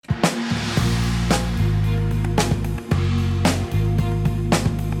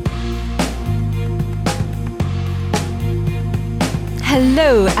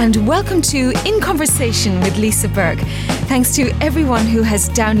Hello and welcome to In Conversation with Lisa Burke. Thanks to everyone who has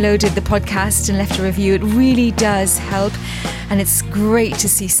downloaded the podcast and left a review. It really does help, and it's great to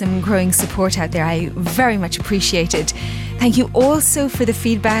see some growing support out there. I very much appreciate it. Thank you also for the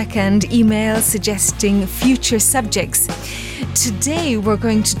feedback and emails suggesting future subjects. Today we're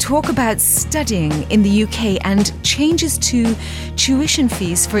going to talk about studying in the UK and changes to tuition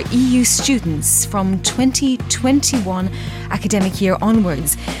fees for EU students from 2021 academic year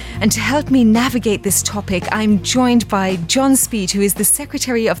onwards. And to help me navigate this topic, I'm joined by John Speed, who is the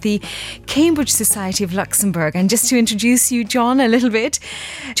Secretary of the Cambridge Society of Luxembourg. And just to introduce you, John, a little bit.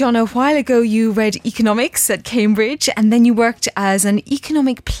 John, a while ago you read economics at Cambridge and then you worked as an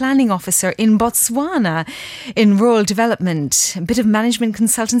economic planning officer in Botswana in rural development. A bit of management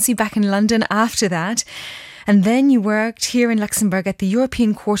consultancy back in London after that. And then you worked here in Luxembourg at the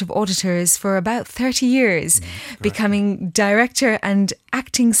European Court of Auditors for about 30 years, becoming Director and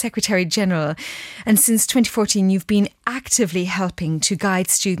Acting Secretary General. And since 2014, you've been actively helping to guide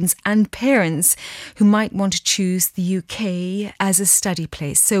students and parents who might want to choose the UK as a study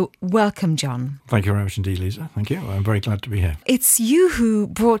place. So welcome, John. Thank you very much indeed, Lisa. Thank you. I'm very glad to be here. It's you who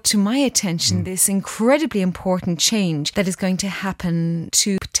brought to my attention this incredibly important change that is going to happen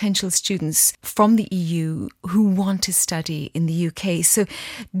to potential students from the EU who want to study in the UK. So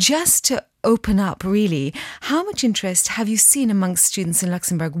just to open up, really, how much interest have you seen amongst students in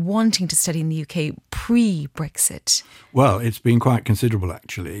Luxembourg wanting to study in the UK pre-Brexit? Well, it's been quite considerable,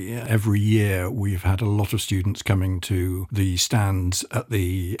 actually. Every year we've had a lot of students coming to the stands at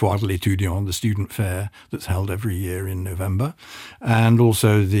the Foire de l'Étudiant, the student fair that's held every year in November, and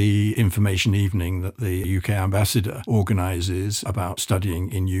also the information evening that the UK ambassador organises about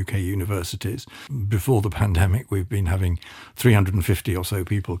studying in UK universities. Before the pandemic, we've been having 350 or so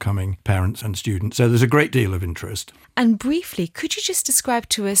people coming, parents and students. So there's a great deal of interest. And briefly, could you just describe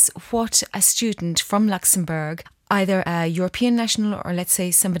to us what a student from Luxembourg, either a European national or let's say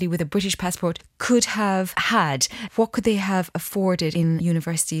somebody with a British passport, could have had? What could they have afforded in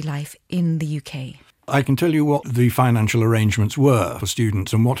university life in the UK? I can tell you what the financial arrangements were for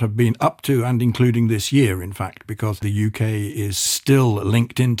students and what have been up to and including this year, in fact, because the UK is still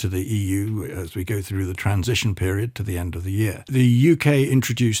linked into the EU as we go through the transition period to the end of the year. The UK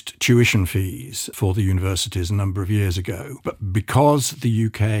introduced tuition fees for the universities a number of years ago, but because the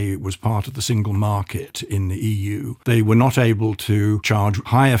UK was part of the single market in the EU, they were not able to charge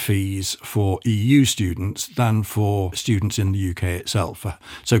higher fees for EU students than for students in the UK itself,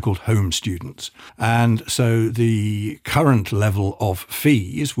 so-called home students. And so the current level of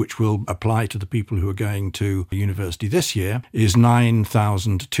fees, which will apply to the people who are going to university this year, is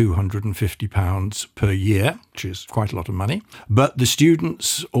 £9,250 per year, which is quite a lot of money. But the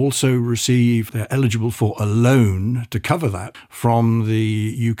students also they're eligible for a loan to cover that from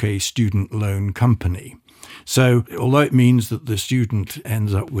the UK Student Loan Company. So although it means that the student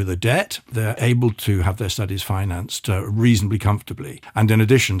ends up with a debt, they're able to have their studies financed reasonably comfortably. And in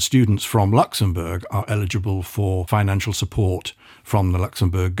addition, students from Luxembourg are eligible for financial support from the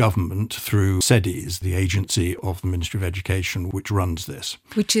Luxembourg government through CEDIS, the agency of the Ministry of Education, which runs this.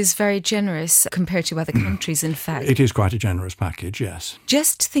 Which is very generous compared to other countries, in fact. It is quite a generous package, yes.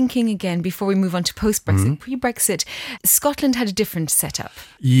 Just thinking again, before we move on to post-Brexit, pre-Brexit, Scotland had a different setup.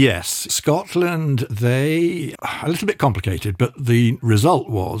 Yes, Scotland, a little bit complicated, but the result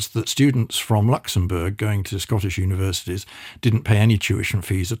was that students from Luxembourg going to Scottish universities didn't pay any tuition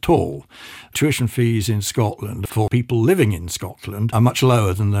fees at all. Tuition fees in Scotland for people living in Scotland are much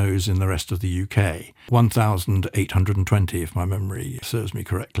lower than those in the rest of the UK. 1,820, if my memory serves me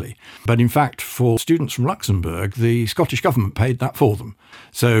correctly. But in fact, for students from Luxembourg, the Scottish government paid that for them.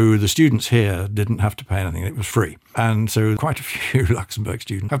 So the students here didn't have to pay anything. It was free. And so quite a few Luxembourg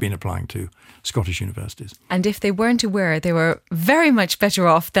students have been applying to Scottish universities. And if they weren't aware, they were very much better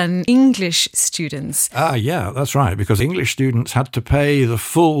off than English students. Yeah, that's right, because English students had to pay the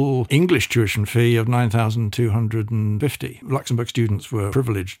full English tuition fee of $9,250. Luxembourg students were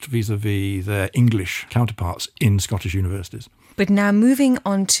privileged vis-à-vis their English counterparts in Scottish universities. But now moving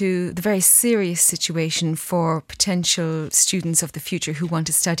on to the very serious situation for potential students of the future who want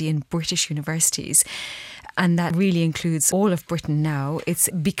to study in British universities. And that really includes all of Britain now. It's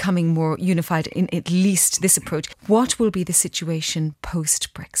becoming more unified in at least this approach. What will be the situation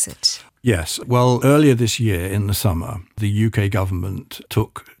post-Brexit? Yes. Well, earlier this year in the summer, the UK government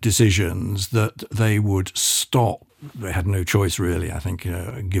took decisions that they would stop. They had no choice, really, I think,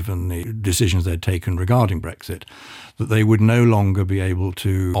 given the decisions they'd taken regarding Brexit, that they would no longer be able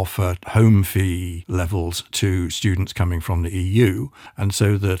to offer home fee levels to students coming from the EU, and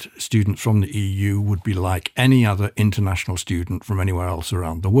so that students from the EU would be like any other international student from anywhere else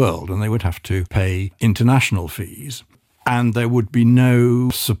around the world, and they would have to pay international fees. And there would be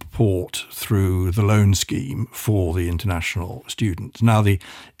no support through the loan scheme for the international students. Now, the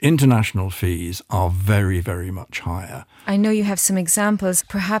international fees are very, very much higher. I know you have some examples.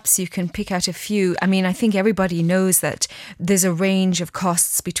 Perhaps you can pick out a few. I mean, I think everybody knows that there's a range of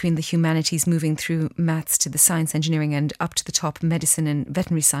costs between the humanities moving through maths to the science, engineering, and up to the top. Medicine and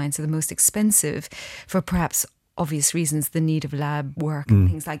veterinary science are the most expensive for perhaps obvious reasons, the need of lab work and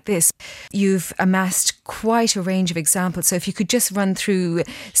things like this. You've amassed quite a range of examples. So if you could just run through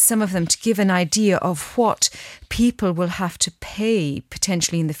some of them to give an idea of what people will have to pay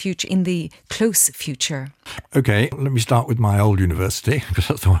potentially in the future, in the close future. Okay, let me start with my old university, because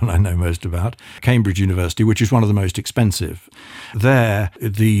that's the one I know most about, Cambridge University, which is one of the most expensive. There,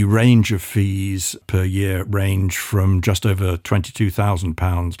 the range of fees per year range from just over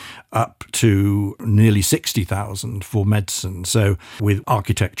 £22,000 up to nearly £60,000 for medicine. So with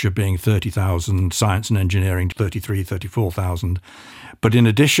architecture being £30,000, science and engineering £33,000, £34,000. But in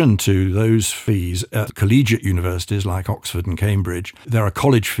addition to those fees at collegiate universities like Oxford and Cambridge, there are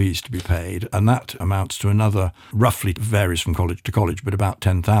college fees to be paid, and that amounts to another, roughly varies from college to college, but about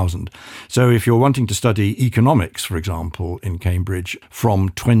 £10,000. So if you're wanting to study economics, for example, in Cambridge, from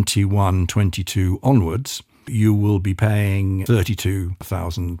 21, 22 onwards, you will be paying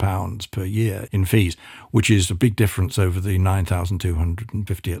 £32,000 per year in fees, which is a big difference over the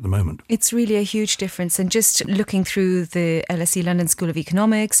 £9,250 at the moment. It's really a huge difference. And just looking through the LSE London School of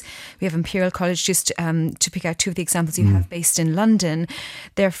Economics, we have Imperial College, just to pick out two of the examples you have based in London.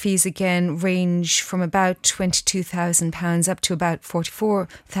 Their fees, again, range from about £22,000 up to about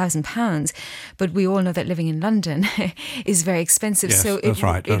 £44,000. But we all know that living in London is very expensive. Yes, so that's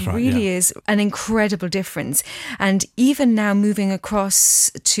right, it really is an incredible difference. And even now moving across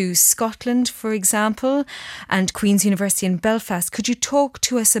to Scotland, for example, and Queen's University in Belfast, could you talk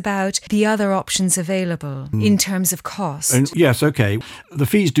to us about the other options available in terms of cost? Yes, okay. The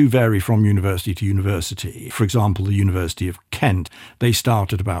fees do vary from university to university. For example, the University of Kent, they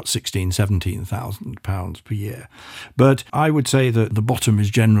start at about £16,000, £17,000 per year. But I would say that the bottom is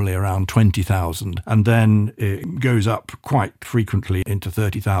generally around £20,000, and then it goes up quite frequently into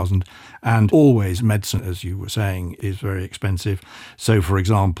 £30,000. And always medicine, as you were saying, is very expensive. So, for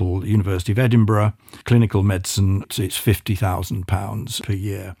example, the University of Edinburgh, clinical medicine, it's £50,000 per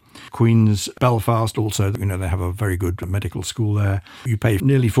year. Queen's Belfast also, they have a very good medical school there. You pay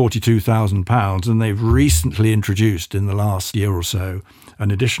nearly £42,000, and they've recently introduced in the last year or so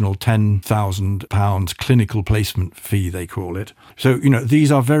an additional £10,000 clinical placement fee, they call it. So,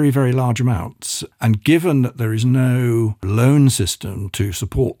 these are very, very large amounts. And given that there is no loan system to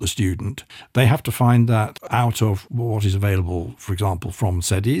support the student, they have to find that out of what is available, for example, from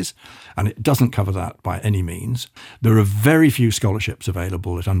CEDIS, and it doesn't cover that by any means. There are very few scholarships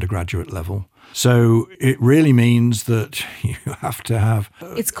available at undergraduate level. So it really means that you have to have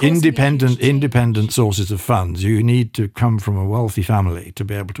independent sources of funds. You need to come from a wealthy family to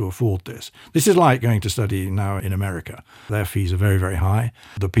be able to afford this. This is like going to study now in America. Their fees are very, very high.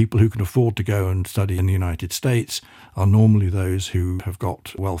 The people who can afford to go and study in the United States are normally those who have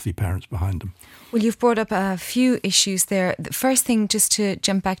got wealthy parents behind them. Well, you've brought up a few issues there. The first thing, just to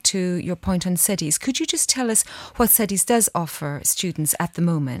jump back to your point on CEDIS, could you just tell us what CEDIS does offer students at the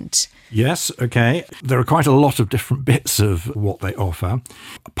moment? Yes, okay. There are quite a lot of different bits of what they offer.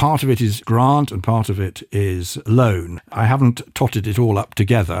 Part of it is grant and part of it is loan. I haven't totted it all up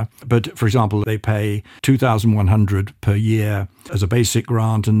together, but for example, they pay £2,100 per year as a basic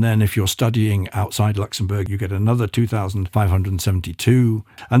grant, and then if you're studying outside Luxembourg, you get another £2,572.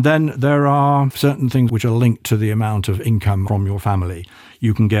 And then there are certain things which are linked to the amount of income from your family.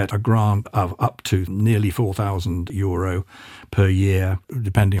 You can get a grant of up to nearly €4,000 per year,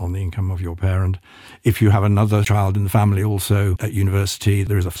 depending on the income of your parent. If you have another child in the family also at university,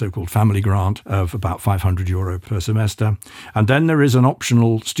 there is a so-called family grant of about €500 per semester. And then there is an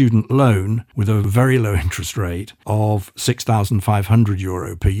optional student loan with a very low interest rate of £6,500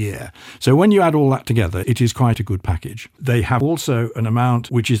 €3,500 per year. So when you add all that together, it is quite a good package. They have also an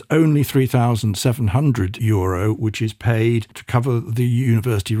amount which is only €3,700, which is paid to cover the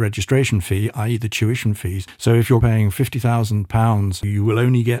university registration fee, i.e. the tuition fees. So if you're paying £50,000, you will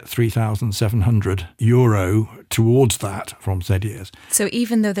only get €3,700 towards that from CEDIAS. So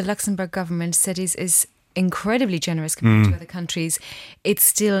even though the Luxembourg government said is incredibly generous compared to other countries, it's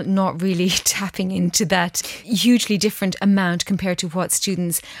still not really tapping into that hugely different amount compared to what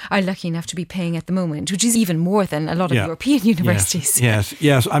students are lucky enough to be paying at the moment, which is even more than a lot of European universities.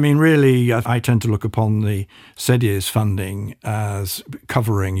 Yes. I mean, really, I tend to look upon the CEDIAS funding as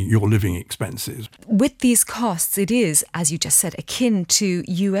covering your living expenses. With these costs, it is, as you just said, akin to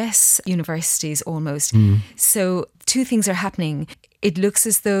US universities almost. So two things are happening. It looks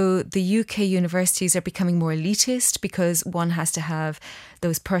as though the UK universities are becoming more elitist because one has to have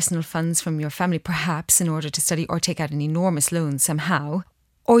those personal funds from your family, perhaps, in order to study or take out an enormous loan somehow.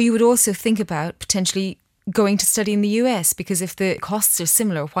 Or you would also think about potentially going to study in the US, because if the costs are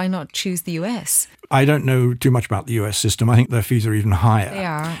similar, why not choose the US? I don't know too much about the US system. I think their fees are even higher. They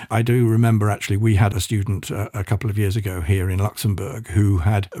are. I do remember, actually, we had a student a couple of years ago here in Luxembourg who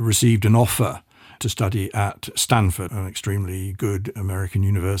had received an offer to study at Stanford, an extremely good American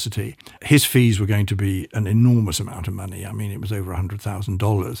university. His fees were going to be an enormous amount of money. I mean, it was over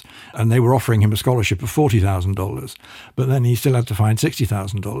 $100,000. And they were offering him a scholarship of $40,000. But then he still had to find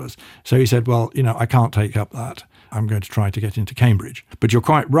 $60,000. So he said, well, I can't take up that. I'm going to try to get into Cambridge. But you're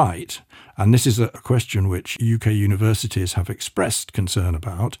quite right. And this is a question which UK universities have expressed concern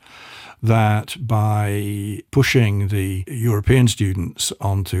about, that by pushing the European students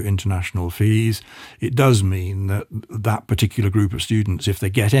onto international fees, it does mean that that particular group of students, if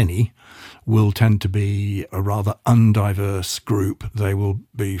they get any, will tend to be a rather undiverse group. They will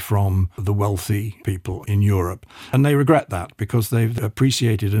be from the wealthy people in Europe. And they regret that because they've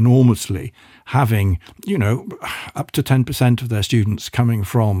appreciated enormously having, up to 10% of their students coming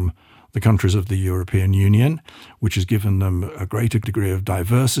from the countries of the European Union, which has given them a greater degree of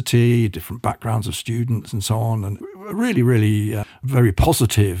diversity, different backgrounds of students and so on, and really, really very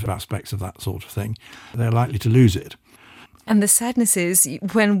positive aspects of that sort of thing. They're likely to lose it. And the sadness is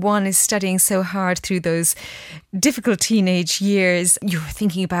when one is studying so hard through those difficult teenage years, you're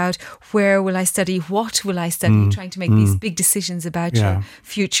thinking about where will I study, what will I study, trying to make these big decisions about your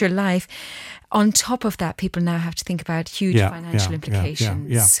future life. On top of that, people now have to think about huge financial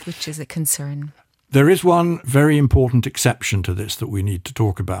implications, which is a concern. There is one very important exception to this that we need to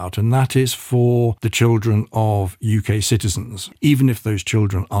talk about, and that is for the children of UK citizens, even if those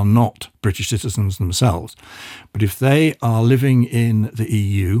children are not British citizens themselves. But if they are living in the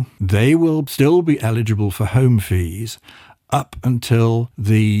EU, they will still be eligible for home fees up until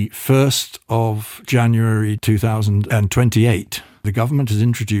the 1st of January 2028. The government has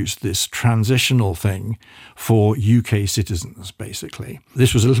introduced this transitional thing for UK citizens, basically.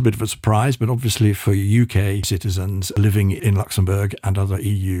 This was a little bit of a surprise, but obviously for UK citizens living in Luxembourg and other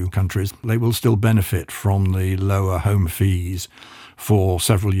EU countries, they will still benefit from the lower home fees for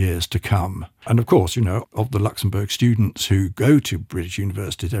several years to come. And of course, of the Luxembourg students who go to British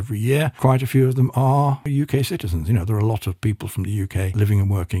universities every year, quite a few of them are UK citizens. There are a lot of people from the UK living and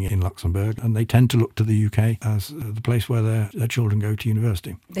working in Luxembourg, and they tend to look to the UK as the place where their children go to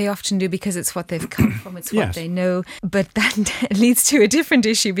university. They often do, because it's what they've come from, it's what they know. But that leads to a different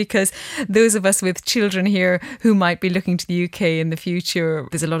issue, because those of us with children here who might be looking to the UK in the future,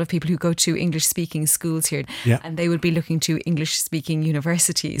 there's a lot of people who go to English-speaking schools here, and they would be looking to English-speaking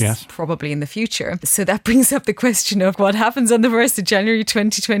universities, probably in the future. So that brings up the question of what happens on the 1st of January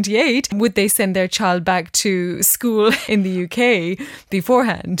 2028. Would they send their child back to school in the UK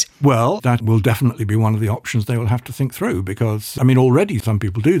beforehand? Well, that will definitely be one of the options they will have to think through, because, already some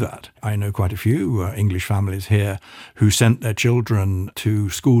people do that. I know quite a few English families here who sent their children to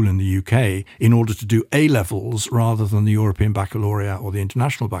school in the UK in order to do A-levels rather than the European Baccalaureate or the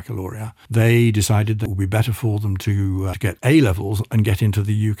International Baccalaureate. They decided that it would be better for them to get A-levels and get into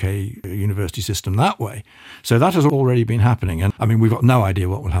the UK university system that way. So that has already been happening. And we've got no idea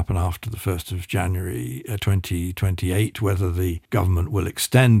what will happen after the 1st of January 2028, whether the government will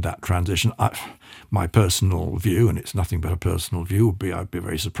extend that transition. My personal view, and it's nothing but a personal view, would be I'd be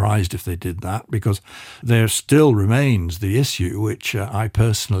very surprised if they did that, because there still remains the issue, which I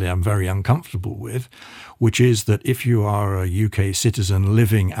personally am very uncomfortable with, which is that if you are a UK citizen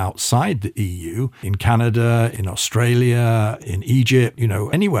living outside the EU, in Canada, in Australia, in Egypt,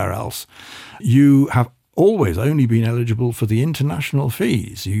 anywhere else, you have always only been eligible for the international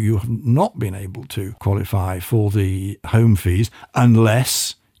fees. You have not been able to qualify for the home fees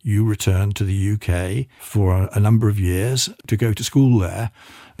unless you return to the UK for a number of years to go to school there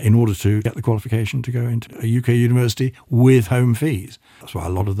in order to get the qualification to go into a UK university with home fees. That's why a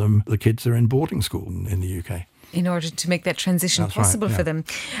lot of them, the kids are in boarding school in the UK. In order to make that transition That's possible right, yeah. for them.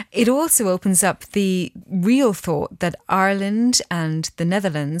 It also opens up the real thought that Ireland and the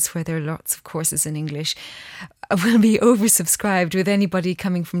Netherlands, where there are lots of courses in English, will be oversubscribed with anybody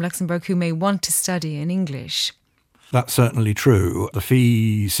coming from Luxembourg who may want to study in English. That's certainly true. The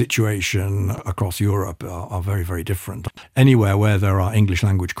fee situation across Europe are very, very different. Anywhere where there are English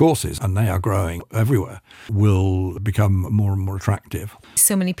language courses, and they are growing everywhere, will become more and more attractive.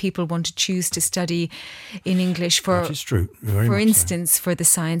 So many people want to choose to study in English for, that is true. Very for much instance, so. for the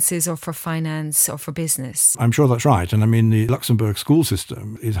sciences or for finance or for business. I'm sure that's right. And I mean, the Luxembourg school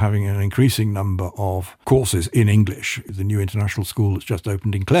system is having an increasing number of courses in English. The new international school that's just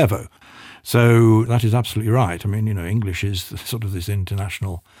opened in Clairvaux. So that is absolutely right. I mean, English is sort of this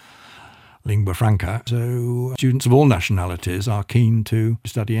international lingua franca. So students of all nationalities are keen to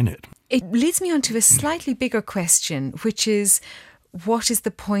study in it. It leads me on to a slightly bigger question, which is, what is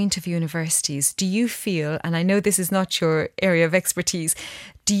the point of universities? Do you feel, and I know this is not your area of expertise,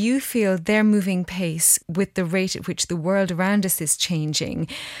 do you feel they're moving pace with the rate at which the world around us is changing?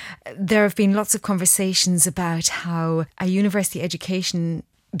 There have been lots of conversations about how a university education,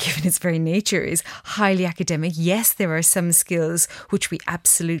 given its very nature, is highly academic. Yes, there are some skills which we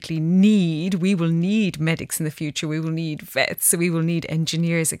absolutely need. We will need medics in the future. We will need vets. We will need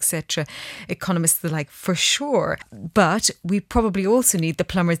engineers, etc., economists, the like, for sure. But we probably also need the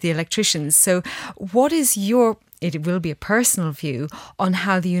plumbers, the electricians. So what is your, it will be a personal view, on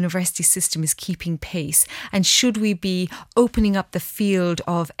how the university system is keeping pace? And should we be opening up the field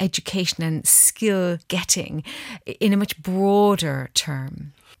of education and skill getting in a much broader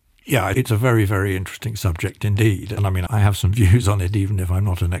term? Yeah, it's a very, very interesting subject indeed. And I mean, I have some views on it, even if I'm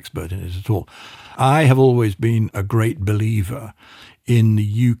not an expert in it at all. I have always been a great believer in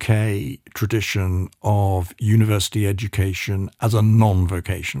the UK tradition of university education as a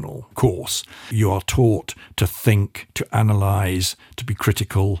non-vocational course. You are taught to think, to analyse, to be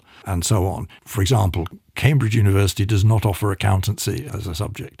critical, and so on. For example, Cambridge University does not offer accountancy as a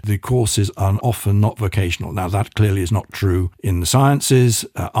subject. The courses are often not vocational. Now, that clearly is not true in the sciences,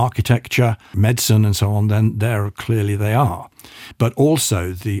 architecture, medicine, and so on. Then there clearly they are. But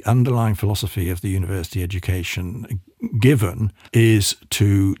also the underlying philosophy of the university education given is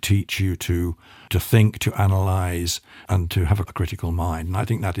to teach you to think, to analyse, and to have a critical mind. And I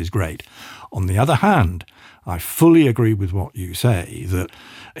think that is great. On the other hand, I fully agree with what you say, that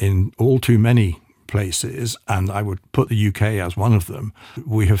in all too many places, and I would put the UK as one of them,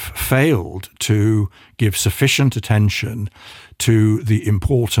 we have failed to give sufficient attention to the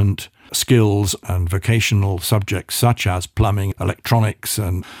important skills and vocational subjects such as plumbing, electronics,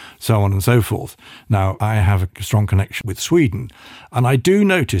 and so on and so forth. Now, I have a strong connection with Sweden, and I do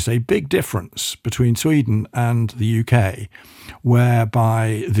notice a big difference between Sweden and the UK,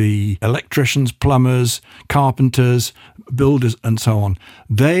 whereby the electricians, plumbers, carpenters, builders, and so on,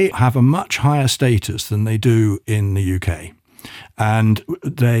 they have a much higher status than they do in the UK. And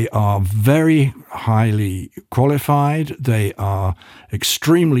they are very highly qualified, they are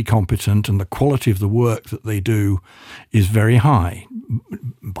extremely competent, and the quality of the work that they do is very high,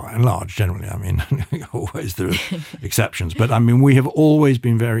 by and large, generally. I mean, always there are exceptions. But I mean, we have always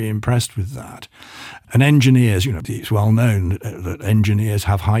been very impressed with that. And engineers, it's well known that engineers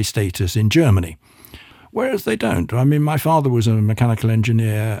have high status in Germany, whereas they don't. I mean, my father was a mechanical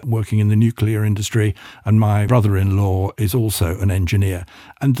engineer working in the nuclear industry, and my brother-in-law is also an engineer.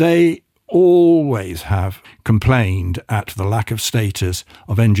 And they always have complained at the lack of status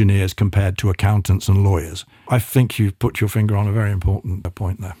of engineers compared to accountants and lawyers. I think you've put your finger on a very important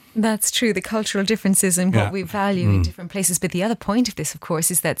point there. That's true, the cultural differences in what we value in different places. But the other point of this, of course,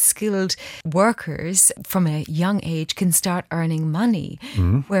 is that skilled workers from a young age can start earning money.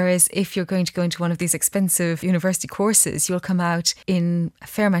 Whereas if you're going to go into one of these expensive university courses, you'll come out in a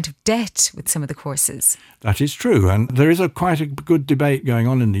fair amount of debt with some of the courses. That is true. And there is quite a good debate going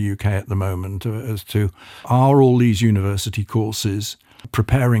on in the UK at the moment as to, are all these university courses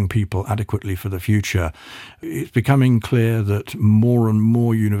preparing people adequately for the future? It's becoming clear that more and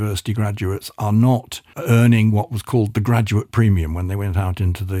more university graduates are not earning what was called the graduate premium when they went out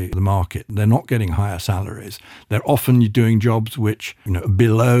into the market. They're not getting higher salaries. They're often doing jobs which,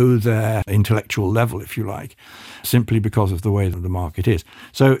 below their intellectual level, if you like, simply because of the way that the market is.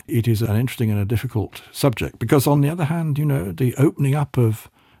 So it is an interesting and a difficult subject, because on the other hand, the opening up of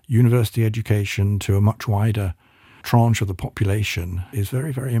university education to a much wider tranche of the population is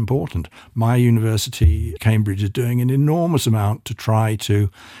very, very important. My university, Cambridge, is doing an enormous amount to try to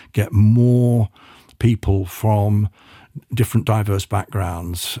get more people from different diverse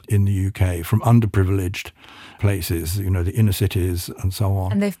backgrounds in the UK, from underprivileged places, the inner cities and so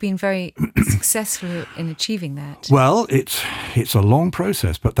on. And they've been very successful in achieving that. Well, it's a long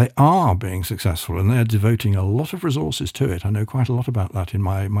process, but they are being successful and they're devoting a lot of resources to it. I know quite a lot about that in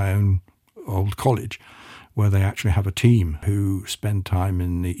my own old college, where they actually have a team who spend time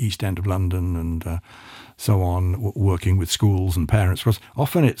in the East End of London and so on, working with schools and parents. Because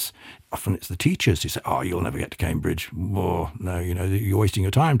often it's the teachers who say, "Oh, you'll never get to Cambridge." Oh, no, you're wasting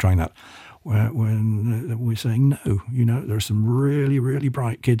your time trying that. When we're saying no, there are some really, really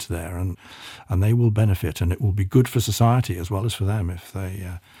bright kids there, and they will benefit, and it will be good for society as well as for them if they.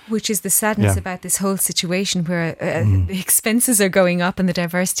 Which is the sadness about this whole situation, where the expenses are going up and the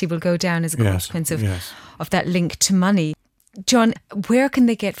diversity will go down as a consequence of that link to money. John, where can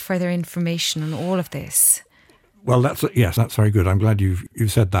they get further information on all of this? Well, that's very good. I'm glad you've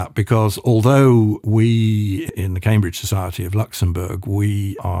said that, because although we in the Cambridge Society of Luxembourg,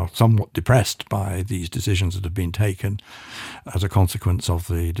 we are somewhat depressed by these decisions that have been taken as a consequence of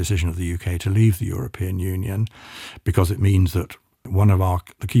the decision of the UK to leave the European Union, because it means that one of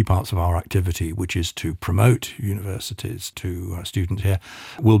the key parts of our activity, which is to promote universities to students here,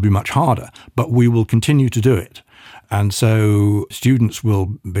 will be much harder. But we will continue to do it. And so students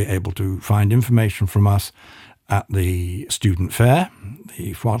will be able to find information from us at the student fair,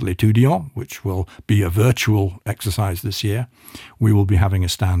 the Foire de l'Étudiant, which will be a virtual exercise this year. We will be having a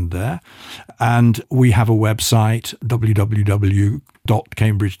stand there. And we have a website,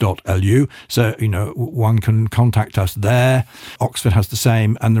 www.cambridge.lu. So, one can contact us there. Oxford has the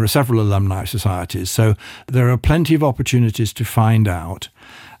same, and there are several alumni societies. So there are plenty of opportunities to find out.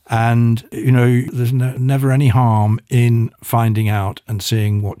 And, there's never any harm in finding out and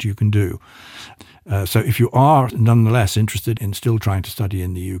seeing what you can do. So if you are nonetheless interested in still trying to study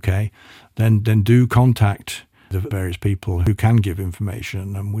in the UK, then do contact the various people who can give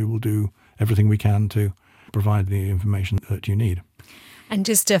information, and we will do everything we can to provide the information that you need. And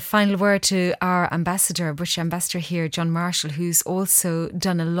just a final word to our ambassador, British ambassador here, John Marshall, who's also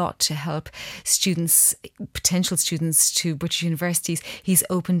done a lot to help students, potential students to British universities. He's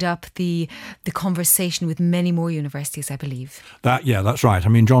opened up the conversation with many more universities, I believe. That's right. I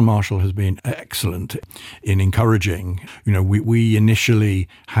mean, John Marshall has been excellent in encouraging. We initially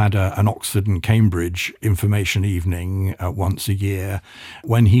had an Oxford and Cambridge information evening once a year.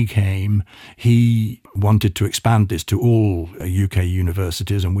 When he came, he wanted to expand this to all UK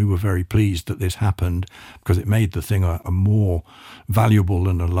universities, and we were very pleased that this happened, because it made the thing a more valuable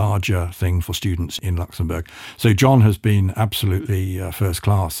and a larger thing for students in Luxembourg. So John has been absolutely first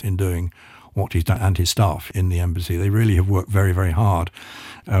class in doing what he's done, and his staff in the embassy. They really have worked very, very hard.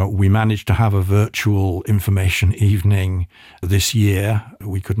 We managed to have a virtual information evening this year.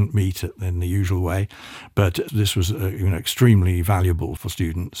 We couldn't meet in the usual way, but this was extremely valuable for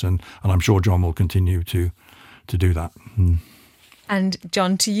students, and I'm sure John will continue to do that. And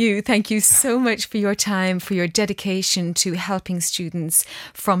John, to you, thank you so much for your time, for your dedication to helping students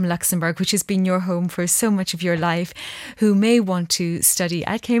from Luxembourg, which has been your home for so much of your life, who may want to study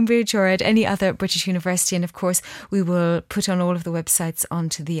at Cambridge or at any other British university. And of course, we will put on all of the websites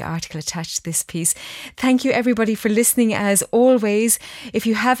onto the article attached to this piece. Thank you, everybody, for listening. As always, if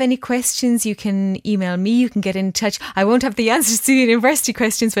you have any questions, you can email me, you can get in touch. I won't have the answers to the university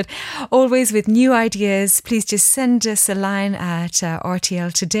questions, but always with new ideas, please just send us a line at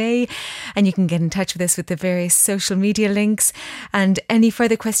RTL Today, and you can get in touch with us with the various social media links. And any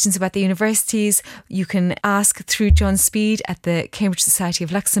further questions about the universities, you can ask through John Speed at the Cambridge Society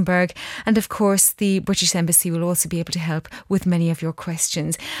of Luxembourg. And of course, the British Embassy will also be able to help with many of your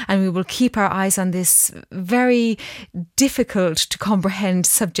questions. And we will keep our eyes on this very difficult to comprehend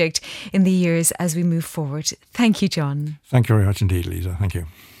subject in the years as we move forward. Thank you, John. Thank you very much indeed, Lisa. Thank you.